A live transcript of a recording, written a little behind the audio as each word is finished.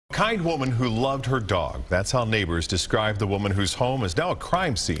kind woman who loved her dog. That's how neighbors describe the woman whose home is now a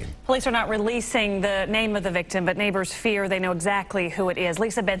crime scene. Police are not releasing the name of the victim, but neighbors fear they know exactly who it is.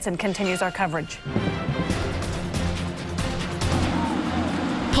 Lisa Benson continues our coverage.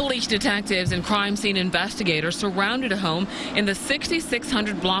 Police detectives and crime scene investigators surrounded a home in the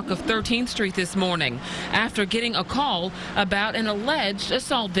 6600 block of 13th Street this morning after getting a call about an alleged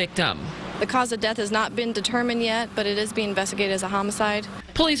assault victim. The cause of death has not been determined yet, but it is being investigated as a homicide.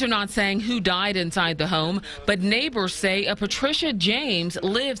 Police are not saying who died inside the home, but neighbors say a Patricia James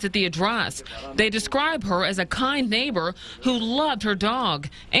lives at the address. They describe her as a kind neighbor who loved her dog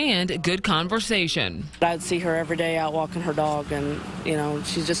and good conversation. I'd see her every day out walking her dog, and, you know,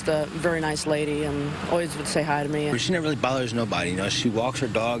 she's just a very nice lady and always would say hi to me. She never really bothers nobody, you know. She walks her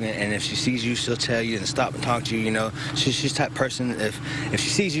dog, and if she sees you, she'll tell you and stop and talk to you, you know. She's the type of person, if she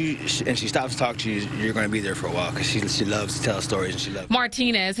sees you and she stops to talk to you, you're going to be there for a while because she loves to tell stories and she loves.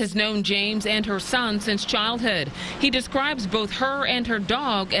 Martinez has known James and her son since childhood. He describes both her and her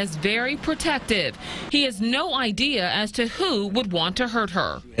dog as very protective. He has no idea as to who would want to hurt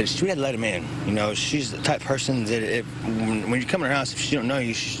her. We had to let him in. You know, she's the type of person that when you come in her house, if she don't know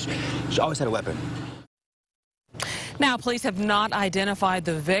you, she always had a weapon. Now, police have not identified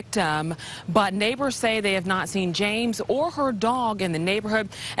the victim, but neighbors say they have not seen James or her dog in the neighborhood.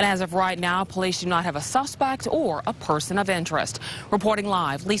 And as of right now, police do not have a suspect or a person of interest. Reporting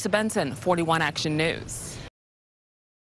live, Lisa Benson, 41 Action News.